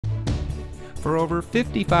For over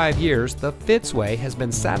 55 years, the Fitzway has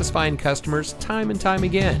been satisfying customers time and time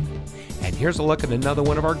again. And here's a look at another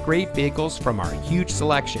one of our great vehicles from our huge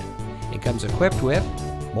selection. It comes equipped with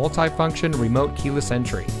multi-function remote keyless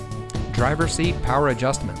entry, driver seat power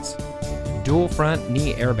adjustments, dual front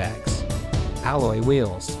knee airbags, alloy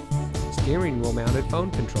wheels, steering wheel mounted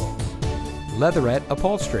phone controls, leatherette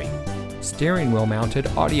upholstery, steering wheel mounted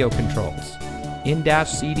audio controls,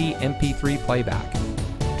 in-dash CD MP3 playback,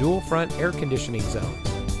 dual front air conditioning zones,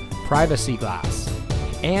 privacy glass,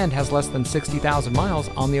 and has less than 60,000 miles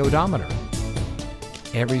on the odometer.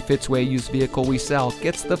 Every Fitzway used vehicle we sell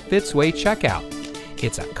gets the Fitzway checkout.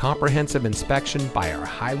 It's a comprehensive inspection by our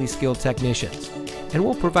highly skilled technicians, and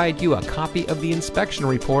we'll provide you a copy of the inspection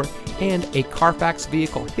report and a Carfax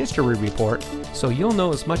vehicle history report so you'll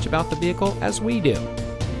know as much about the vehicle as we do.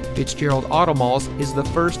 Fitzgerald Auto Malls is the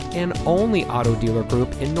first and only auto dealer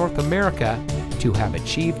group in North America to have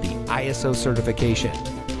achieved the ISO certification,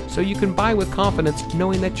 so you can buy with confidence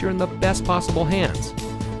knowing that you're in the best possible hands.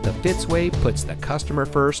 The Fitzway puts the customer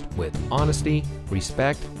first with honesty,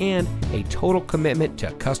 respect, and a total commitment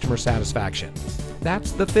to customer satisfaction.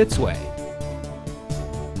 That's the Fitzway.